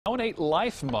Donate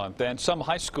Life Month, and some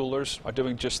high schoolers are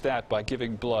doing just that by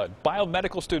giving blood.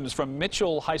 Biomedical students from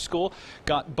Mitchell High School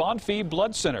got Bonfils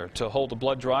Blood Center to hold a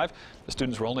blood drive. The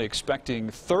students were only expecting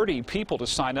 30 people to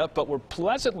sign up, but were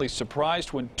pleasantly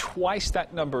surprised when twice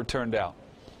that number turned out.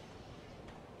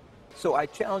 So I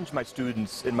challenged my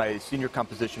students in my senior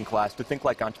composition class to think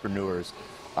like entrepreneurs.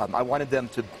 I wanted them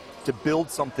to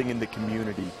build something in the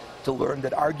community, to learn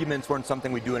that arguments weren't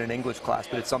something we do in an English class,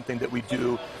 but it's something that we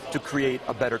do to create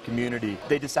a better community.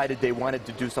 They decided they wanted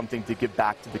to do something to give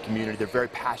back to the community. They're very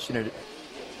passionate.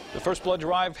 The first blood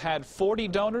drive had 40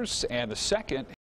 donors, and the second